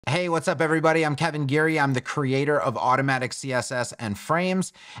Hey, what's up everybody? I'm Kevin Geary. I'm the creator of Automatic CSS and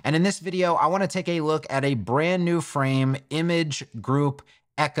Frames. And in this video, I want to take a look at a brand new frame, Image Group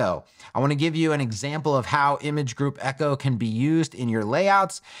Echo. I want to give you an example of how Image Group Echo can be used in your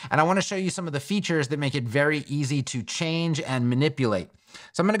layouts. And I want to show you some of the features that make it very easy to change and manipulate.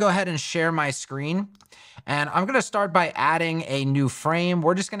 So I'm going to go ahead and share my screen. And I'm going to start by adding a new frame.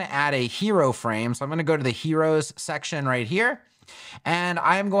 We're just going to add a hero frame. So I'm going to go to the heroes section right here. And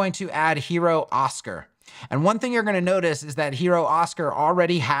I'm going to add Hero Oscar. And one thing you're going to notice is that Hero Oscar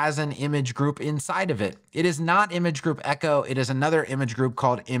already has an image group inside of it. It is not Image Group Echo. It is another image group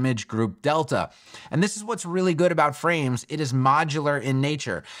called Image Group Delta. And this is what's really good about frames. It is modular in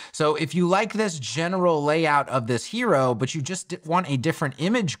nature. So if you like this general layout of this hero, but you just want a different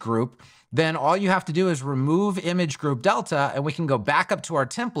image group, then all you have to do is remove Image Group Delta, and we can go back up to our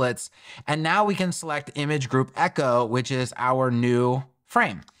templates, and now we can select Image Group Echo, which is our new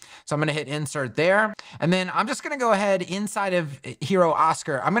frame. So I'm gonna hit insert there, and then I'm just gonna go ahead inside of Hero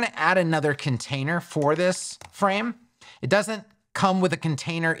Oscar. I'm gonna add another container for this frame. It doesn't come with a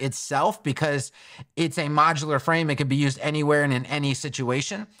container itself because it's a modular frame. It can be used anywhere and in any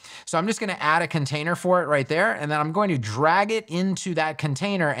situation. So I'm just going to add a container for it right there. And then I'm going to drag it into that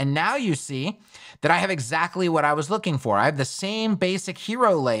container. And now you see that I have exactly what I was looking for. I have the same basic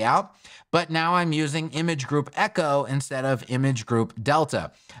hero layout, but now I'm using Image Group Echo instead of Image Group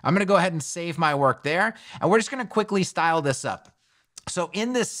Delta. I'm going to go ahead and save my work there. And we're just going to quickly style this up. So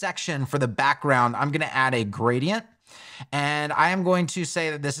in this section for the background, I'm going to add a gradient. And I am going to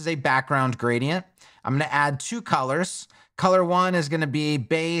say that this is a background gradient. I'm going to add two colors. Color one is going to be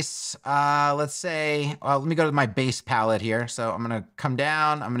base, let's say, let me go to my base palette here. So I'm going to come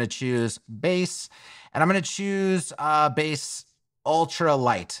down, I'm going to choose base, and I'm going to choose base ultra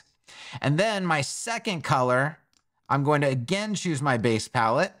light. And then my second color, I'm going to again choose my base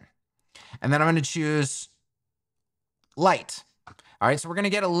palette, and then I'm going to choose light. All right, so we're gonna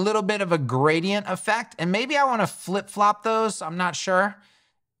get a little bit of a gradient effect, and maybe I wanna flip-flop those, I'm not sure.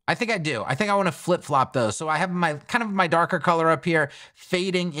 I think I do. I think I wanna flip-flop those. So I have my kind of my darker color up here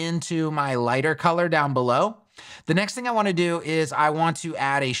fading into my lighter color down below. The next thing I wanna do is I want to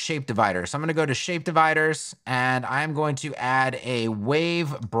add a shape divider. So I'm gonna go to shape dividers, and I'm going to add a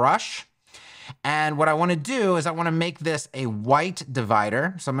wave brush. And what I want to do is I want to make this a white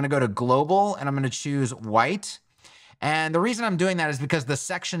divider. So I'm going to go to global, and I'm going to choose white. And the reason I'm doing that is because the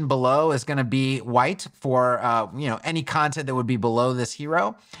section below is going to be white for any content that would be below this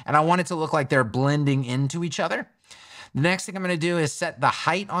hero. And I want it to look like they're blending into each other. The next thing I'm going to do is set the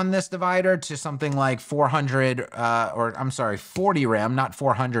height on this divider to something like 40 rem, not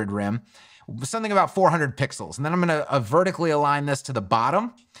 400 rem, something about 400 pixels. And then I'm going to vertically align this to the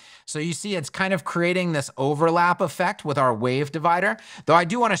bottom. So you see it's kind of creating this overlap effect with our wave divider. Though I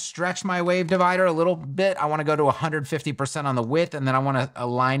do want to stretch my wave divider a little bit. I want to go to 150% on the width, and then I want to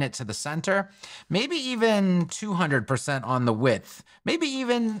align it to the center. Maybe even 200% on the width. Maybe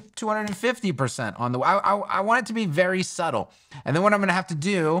even 250% on the, I want it to be very subtle. And then what I'm going to have to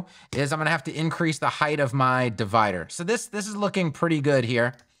do is I'm going to have to increase the height of my divider. So this is looking pretty good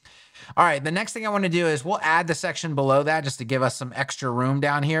here. All right, the next thing I want to do is we'll add the section below that just to give us some extra room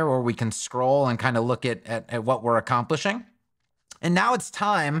down here where we can scroll and kind of look at what we're accomplishing. And now it's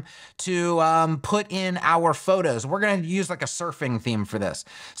time to put in our photos. We're going to use like a surfing theme for this.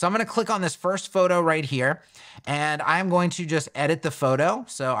 So I'm going to click on this first photo right here, and I'm going to just edit the photo.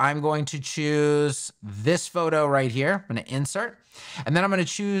 So I'm going to choose this photo right here. I'm going to insert. And then I'm going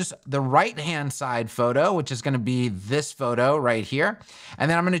to choose the right-hand side photo, which is going to be this photo right here. And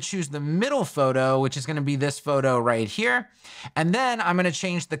then I'm going to choose the middle photo, which is going to be this photo right here. And then I'm going to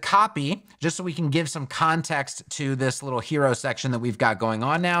change the copy just so we can give some context to this little hero section that we've got going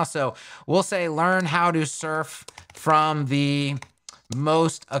on now. So we'll say learn how to surf from the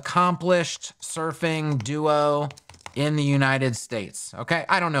most accomplished surfing duo in the United States. Okay,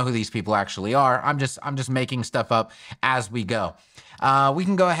 I don't know who these people actually are. I'm just making stuff up as we go. We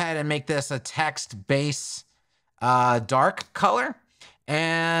can go ahead and make this a text base dark color,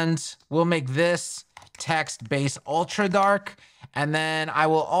 and we'll make this text base ultra dark. And then I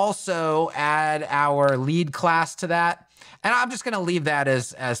will also add our lead class to that. And I'm just going to leave that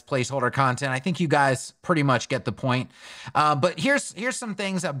as placeholder content. I think you guys pretty much get the point. But here's some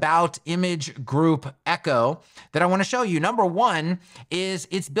things about Image Group Echo that I want to show you. Number one is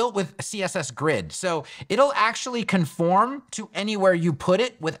it's built with CSS Grid. So it'll actually conform to anywhere you put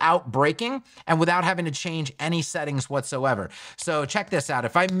it without breaking and without having to change any settings whatsoever. So check this out.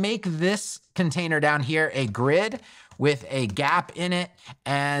 If I make this container down here a grid with a gap in it,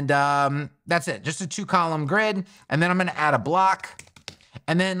 and that's it, just a 2-column grid. And then I'm gonna add a block,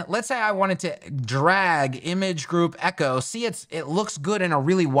 And then let's say I wanted to drag image group echo. See, it looks good in a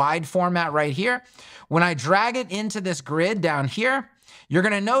really wide format right here. When I drag it into this grid down here, you're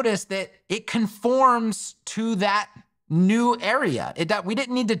gonna notice that it conforms to that new area. We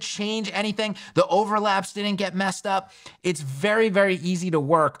didn't need to change anything. The overlaps didn't get messed up. It's very, very easy to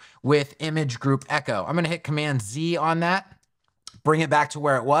work with image group echo. I'm gonna hit Command Z on that, bring it back to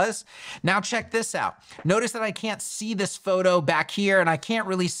where it was. Now check this out. Notice that I can't see this photo back here, and I can't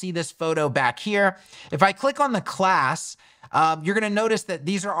really see this photo back here. If I click on the class, you're gonna notice that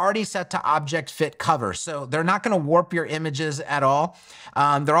these are already set to object fit cover. So they're not gonna warp your images at all.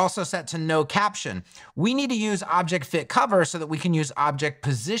 They're also set to no caption. We need to use object fit cover so that we can use object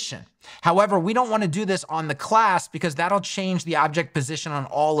position. However, we don't want to do this on the class because that'll change the object position on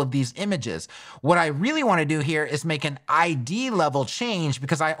all of these images. What I really want to do here is make an ID level change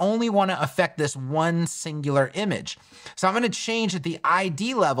because I only want to affect this one singular image. So I'm going to change at the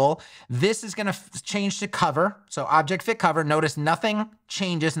ID level. This is going to change to cover. So object fit cover. Notice nothing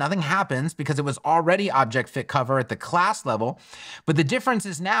changes, nothing happens because it was already object fit cover at the class level. But the difference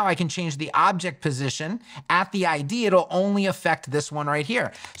is now I can change the object position at the ID. It'll only affect this one right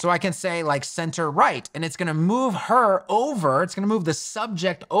here. So I can say like center right, and it's gonna move her over, it's gonna move the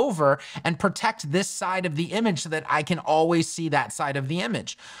subject over and protect this side of the image so that I can always see that side of the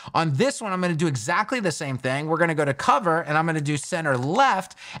image. On this one, I'm gonna do exactly the same thing. We're gonna go to cover and I'm gonna do center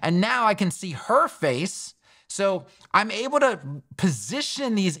left, and now I can see her face. So I'm able to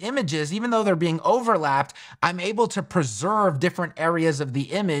position these images, even though they're being overlapped, I'm able to preserve different areas of the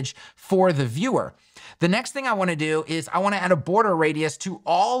image for the viewer. The next thing I want to do is I want to add a border radius to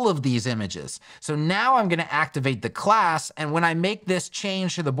all of these images. So now I'm going to activate the class, and when I make this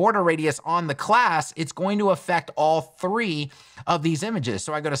change to the border radius on the class, it's going to affect all three of these images.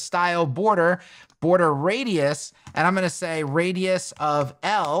 So I go to Style Border, Border Radius, and I'm going to say radius of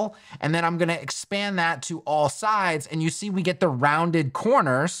L, and then I'm going to expand that to all sides, and you see we get the rounded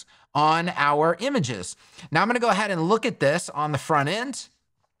corners on our images. Now I'm going to go ahead and look at this on the front end,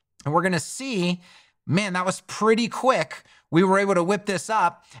 and we're going to see, man, that was pretty quick. We were able to whip this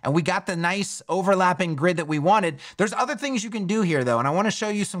up and we got the nice overlapping grid that we wanted. There's other things you can do here though, and I want to show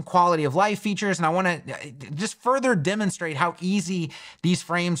you some quality of life features, and I want to just further demonstrate how easy these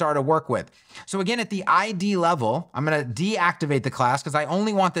frames are to work with. So again, at the ID level, I'm going to deactivate the class because I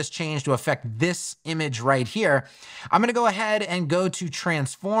only want this change to affect this image right here. I'm going to go ahead and go to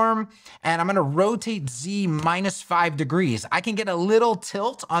transform, and I'm going to rotate Z -5 degrees. I can get a little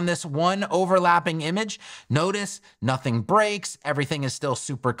tilt on this one overlapping image. Notice nothing breaks. Everything is still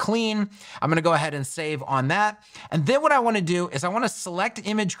super clean. I'm going to go ahead and save on that. And then what I want to do is I want to select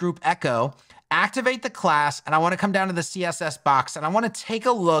image group echo, activate the class, and I want to come down to the CSS box, and I want to take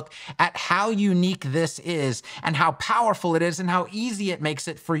a look at how unique this is and how powerful it is and how easy it makes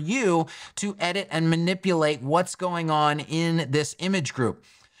it for you to edit and manipulate what's going on in this image group.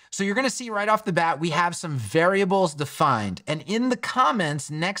 So you're going to see right off the bat, we have some variables defined, and in the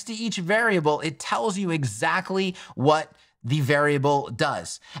comments next to each variable, it tells you exactly what the variable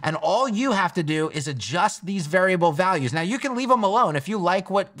does. And all you have to do is adjust these variable values. Now you can leave them alone. If you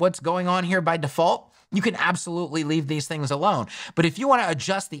like what's going on here by default, you can absolutely leave these things alone. But if you want to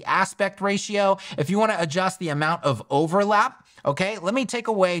adjust the aspect ratio, if you want to adjust the amount of overlap, okay, let me take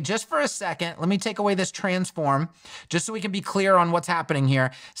away, just for a second, let me take away this transform, just so we can be clear on what's happening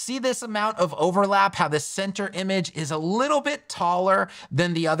here. See this amount of overlap, how the center image is a little bit taller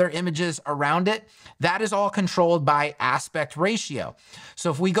than the other images around it? That is all controlled by aspect ratio.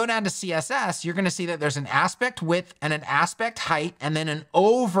 So if we go down to CSS, you're going to see that there's an aspect width and an aspect height and then an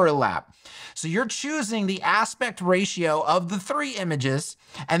overlap. So you're choosing the aspect ratio of the three images,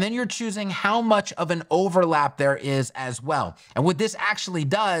 and then you're choosing how much of an overlap there is as well. And what this actually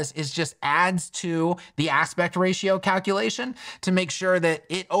does is just adds to the aspect ratio calculation to make sure that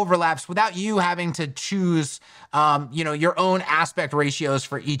it overlaps without you having to choose, your own aspect ratios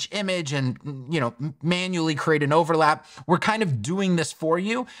for each image and, manually create an overlap. We're kind of doing this for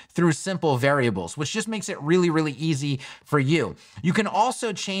you through simple variables, which just makes it really, really easy for you. You can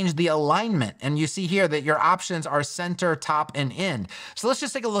also change the alignment, and you see here that your options are center, top, and end. So let's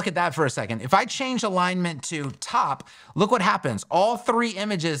just take a look at that for a second. If I change alignment to top, look what happens. All three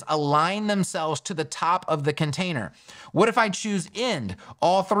images align themselves to the top of the container. What if I choose end?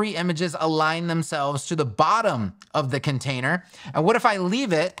 All three images align themselves to the bottom of the container. And what if I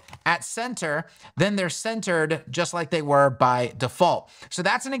leave it at center, then they're centered just like they were by default. So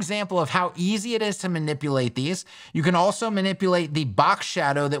that's an example of how easy it is to manipulate these. You can also manipulate the box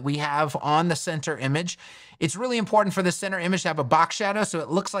shadow that we have on the center image. It's really important for the center image to have a box shadow so it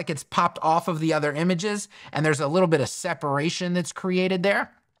looks like it's popped off of the other images and there's a little bit of separation that's created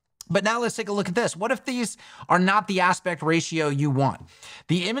there. But now let's take a look at this. What if these are not the aspect ratio you want?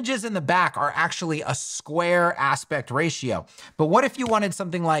 The images in the back are actually a square aspect ratio. But what if you wanted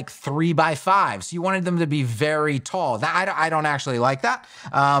something like 3:5? So you wanted them to be very tall. I don't actually like that.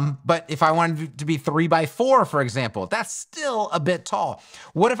 But if I wanted it to be 3:4, for example, that's still a bit tall.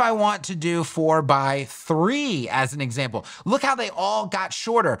 What if I want to do 4:3 as an example? Look how they all got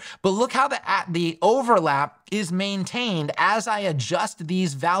shorter, but look how the overlap is maintained as I adjust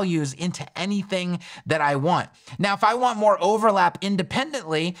these values into anything that I want. Now, if I want more overlap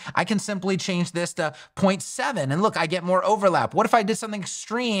independently, I can simply change this to 0.7 and look, I get more overlap. What if I did something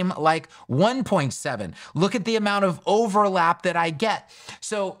extreme like 1.7? Look at the amount of overlap that I get.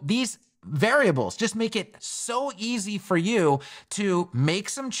 So these variables just make it so easy for you to make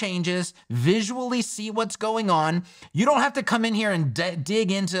some changes, visually see what's going on. You don't have to come in here and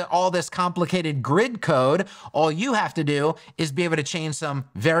dig into all this complicated grid code. All you have to do is be able to change some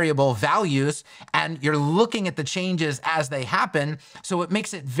variable values, and you're looking at the changes as they happen. So it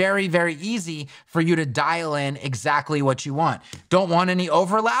makes it very, very easy for you to dial in exactly what you want. Don't want any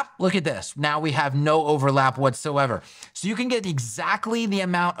overlap? Look at this. Now we have no overlap whatsoever. So you can get exactly the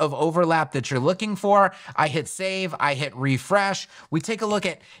amount of overlap that you're looking for. I hit save, I hit refresh. We take a look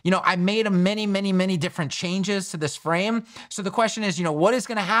at, I made many different changes to this frame. So the question is, what is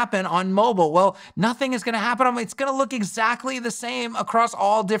going to happen on mobile? Well, nothing is going to happen. It's going to look exactly the same across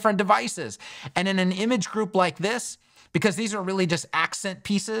all different devices. And in an image group like this, because these are really just accent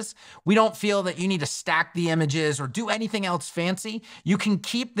pieces, we don't feel that you need to stack the images or do anything else fancy. You can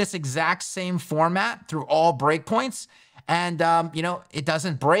keep this exact same format through all breakpoints. And, it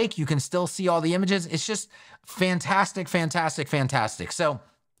doesn't break. You can still see all the images. It's just fantastic, fantastic, fantastic. So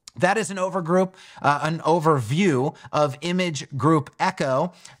that is an overview of image group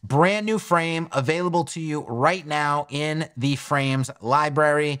Echo, brand new frame available to you right now in the Frames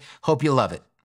library. Hope you love it.